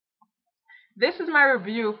This is my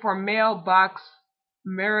review for Mailbox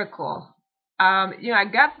Miracle. I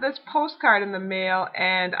got this postcard in the mail,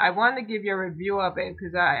 and I wanted to give you a review of it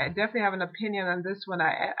because I definitely have an opinion on this one.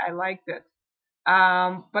 I liked it.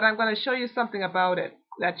 But I'm going to show you something about it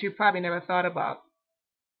that you probably never thought about.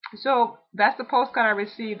 So that's the postcard I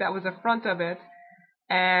received. That was the front of it,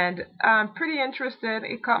 and I'm pretty interested.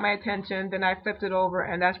 It caught my attention. Then I flipped it over,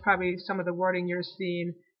 and that's probably some of the wording you're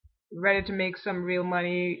seeing. Ready to make some real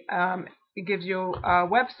money. It gives you a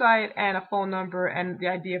website and a phone number and the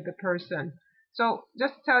ID of the person. So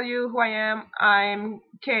just to tell you who I am, I'm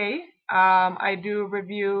Kay. I do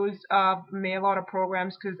reviews of mail order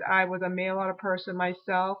programs because I was a mail order person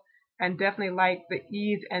myself and definitely like the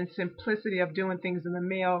ease and simplicity of doing things in the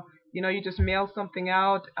mail. You just mail something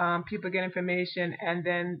out, people get information, and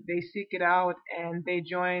then they seek it out and they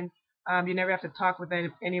join. You never have to talk with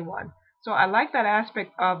anyone. So I like that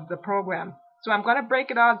aspect of the program. So I'm going to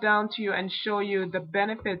break it all down to you and show you the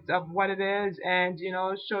benefits of what it is and,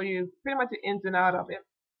 show you pretty much the ins and out of it.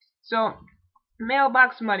 So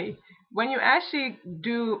mailbox money. When you actually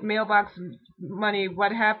do mailbox money,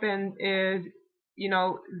 what happens is,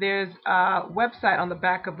 there's a website on the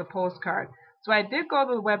back of the postcard. So I did go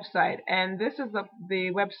to the website, and this is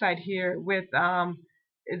the website here with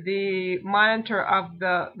the monitor of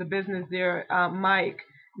the business there, Mike.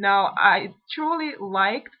 Now, I truly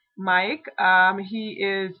liked Mike. He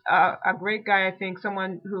is a great guy, I think,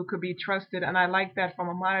 someone who could be trusted, and I like that from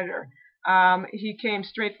a monitor. He came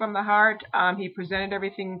straight from the heart. He presented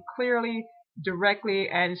everything clearly, directly,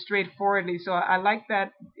 and straightforwardly. So I like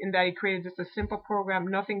that in that he created just a simple program,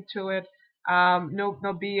 nothing to it, no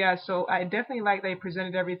BS. So I definitely like that he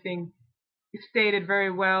presented everything stated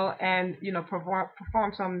very well and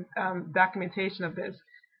perform some documentation of this.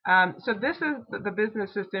 So this is the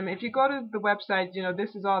business system. If you go to the website,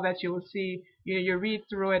 this is all that you will see. You read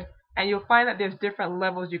through it, and you'll find that there's different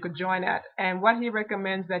levels you could join at. And what he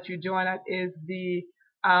recommends that you join at is the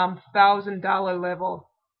 $1,000 level,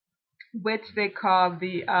 which they call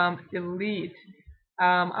the elite.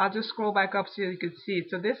 I'll just scroll back up so you can see it.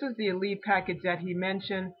 So this is the elite package that he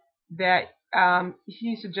mentioned that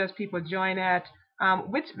he suggests people join at,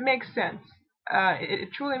 which makes sense.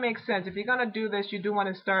 It truly makes sense. If you're gonna do this, you do want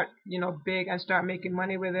to start, big and start making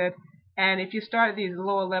money with it. And if you start at these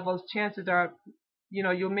lower levels, chances are,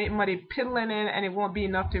 you'll make money piddling in, and it won't be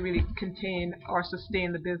enough to really contain or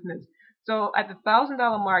sustain the business. So at the $1,000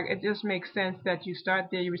 mark, it just makes sense that you start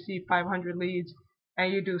there, you receive 500 leads,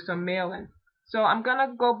 and you do some mailing. So I'm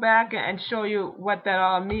gonna go back and show you what that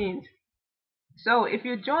all means. So if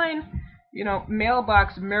you join,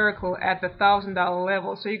 Mailbox Miracle at the $1,000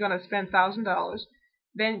 level, so you're gonna spend $1,000,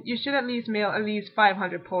 then you should at least mail at least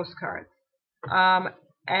 500 postcards.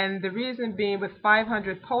 And the reason being, with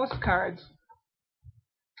 500 postcards,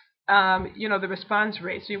 the response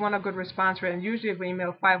rate. So you want a good response rate, and usually if we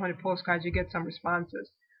mail 500 postcards, you get some responses.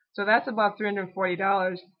 So that's about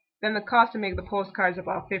 $340. Then the cost to make the postcards is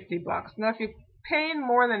about $50. Now, if you're paying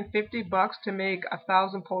more than $50 to make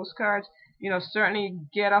 1,000 postcards, certainly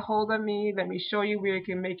get a hold of me. Let me show you where you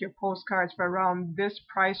can make your postcards for around this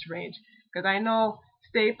price range. Because I know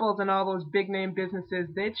Staples and all those big name businesses,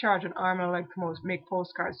 they charge an arm and a leg to make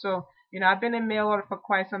postcards. So I've been in mail order for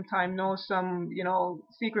quite some time, know some,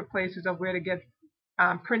 secret places of where to get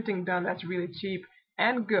printing done that's really cheap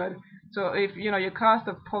and good. So if, your cost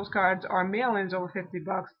of postcards or mail-ins is over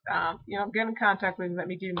 $50, get in contact with me, let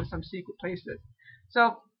me give you some secret places.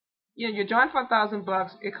 So, you join for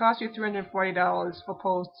 $1,000, it costs you $340 for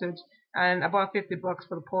postage and about $50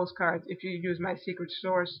 for the postcards if you use my secret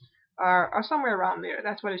source or somewhere around there.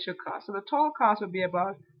 That's what it should cost. So the total cost would be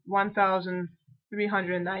about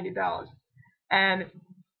 $1,390. And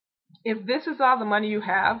if this is all the money you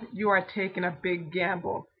have, you are taking a big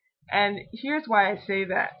gamble. And here's why I say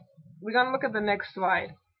that. We're going to look at the next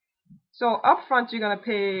slide. So up front, you're going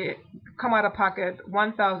to come out of pocket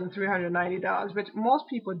 $1,390, which most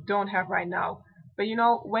people don't have right now. But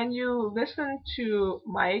when you listen to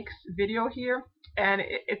Mike's video here, and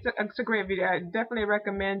it's a great video, I definitely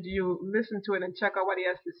recommend you listen to it and check out what he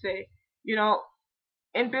has to say.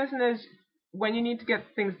 In business, when you need to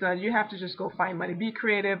get things done, you have to just go find money. Be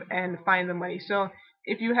creative and find the money. So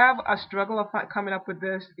if you have a struggle of coming up with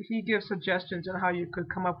this, he gives suggestions on how you could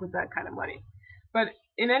come up with that kind of money. But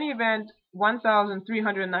in any event,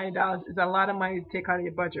 $1,390 is a lot of money to take out of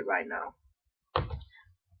your budget right now.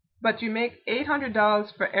 But you make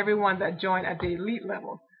 $800 for everyone that joined at the elite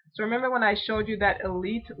level. So remember when I showed you that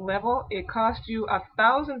elite level, it cost you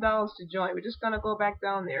 $1,000 to join. We're just going to go back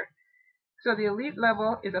down there. So the elite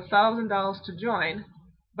level is $1,000 to join,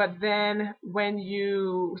 but then when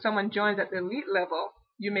someone joins at the elite level,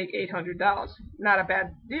 you make $800. Not a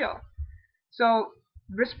bad deal. So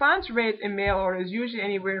response rate in mail order is usually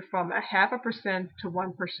anywhere from 0.5% to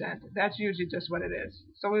 1%. That's usually just what it is.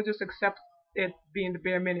 So we'll just accept it being the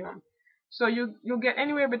bare minimum. So you'll get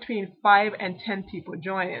anywhere between 5 and 10 people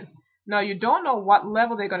joining. Now you don't know what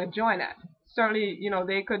level they're going to join at. Certainly,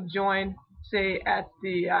 they could join, say, at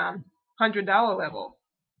the $100 level,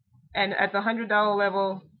 and at the $100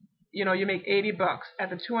 level, you make $80. At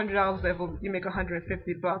the $200 level, you make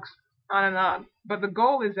 $150, on and on. But the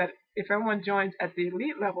goal is that if everyone joins at the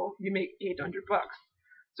elite level, you make $800.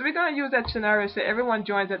 So we're going to use that scenario to say everyone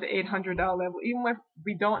joins at the $800 level, even if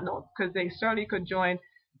we don't know, because they certainly could join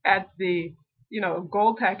at the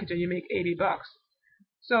gold package and you make $80.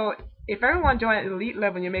 So if everyone joins at the elite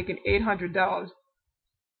level and you're making $800,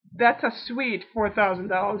 that's a sweet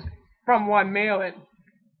 $4,000 from one mail-in.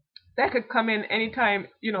 That could come in anytime,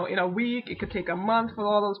 in a week. It could take a month for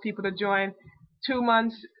all those people to join, 2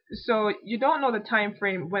 months. So you don't know the time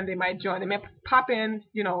frame when they might join. They may pop in,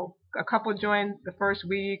 a couple join the first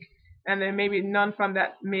week, and then maybe none from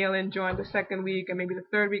that mail-in join the second week, and maybe the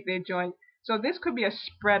third week they join. So this could be a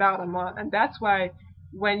spread out amount, and that's why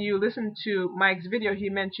when you listen to Mike's video, he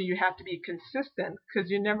mentioned you have to be consistent, because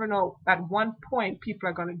you never know at one point people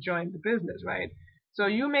are going to join the business, right? So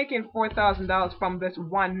you making $4,000 from this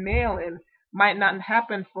one mail-in might not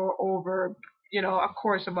happen for over, a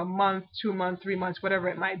course of a month, 2 months, 3 months, whatever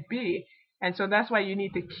it might be. And so that's why you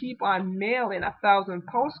need to keep on mailing 1,000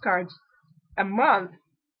 postcards a month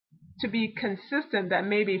to be consistent, that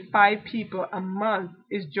maybe 5 people a month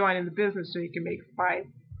is joining the business so you can make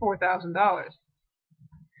 $4,000.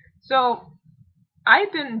 So I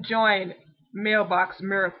didn't join Mailbox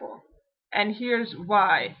Miracle, and here's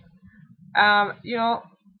why.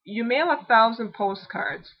 You mail 1,000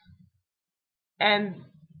 postcards, and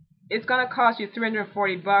it's gonna cost you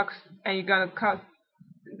 $340, and you're gonna cost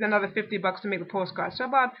another $50 to make the postcard. So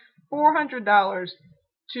about $400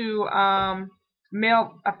 to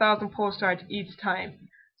mail 1,000 postcards each time.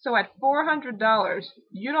 So at $400,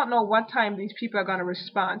 you don't know what time these people are gonna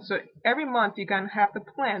respond. So every month you're gonna have to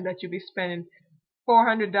plan that you'll be spending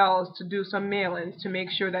 $400 to do some mail-ins to make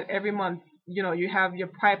sure that every month you have your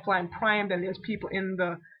pipeline primed and there's people in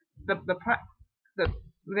the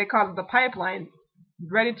they call it the pipeline,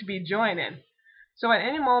 ready to be joining. So at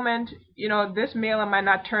any moment, this mailer might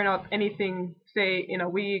not turn out anything, say, in a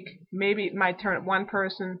week. Maybe it might turn out one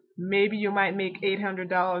person. Maybe you might make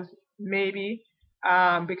 $800, maybe,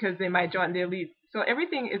 because they might join the elite. So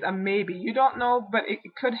everything is a maybe. You don't know, but it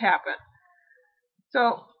could happen.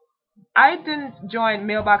 So I didn't join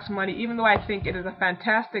Mailbox Money, even though I think it is a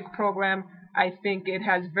fantastic program. I think it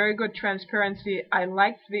has very good transparency. I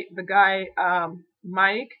liked the guy,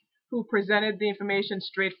 Mike, who presented the information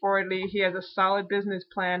straightforwardly. He has a solid business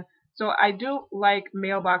plan. So I do like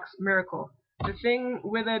Mailbox Miracle. The thing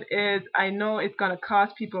with it is I know it's going to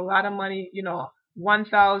cost people a lot of money,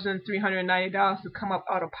 $1,390 to come up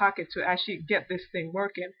out of pocket to actually get this thing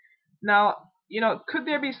working. Now, could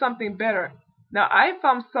there be something better? Now, I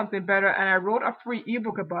found something better, and I wrote a free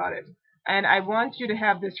ebook about it. And I want you to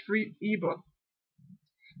have this free ebook.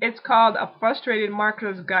 It's called A Frustrated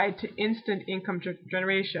Marketer's Guide to Instant Income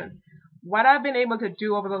Generation. What I've been able to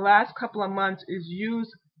do over the last couple of months is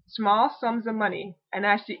use small sums of money and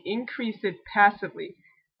actually increase it passively.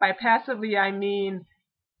 By passively, I mean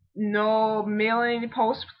no mailing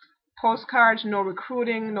postcards, no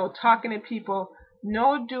recruiting, no talking to people,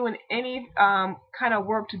 no doing any kind of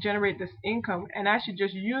work to generate this income, and actually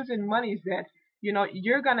just using monies that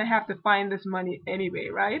you're gonna have to find this money anyway,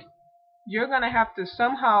 right? You're gonna have to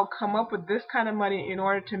somehow come up with this kind of money in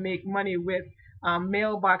order to make money with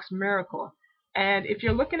Mailbox Miracle. And if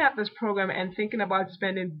you're looking at this program and thinking about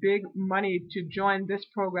spending big money to join this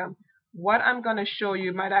program, what I'm gonna show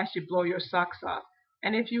you might actually blow your socks off.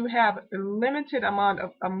 And if you have a limited amount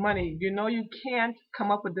of money, you can't come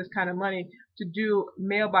up with this kind of money to do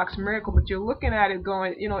Mailbox Miracle, but you're looking at it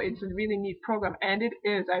going, it's a really neat program, and it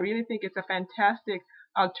is. I really think it's a fantastic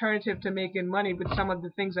alternative to making money with some of the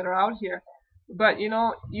things that are out here. But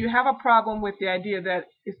you have a problem with the idea that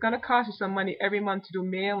it's going to cost you some money every month to do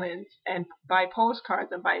mail-ins and buy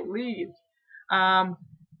postcards and buy leads. I'm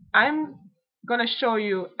going to show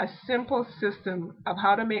you a simple system of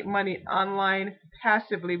how to make money online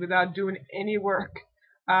passively without doing any work.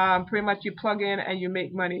 Pretty much you plug in and you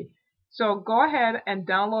make money. So go ahead and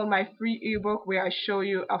download my free ebook where I show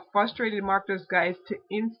you a frustrated marketer's guide to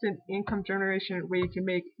instant income generation where you can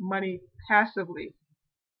make money passively.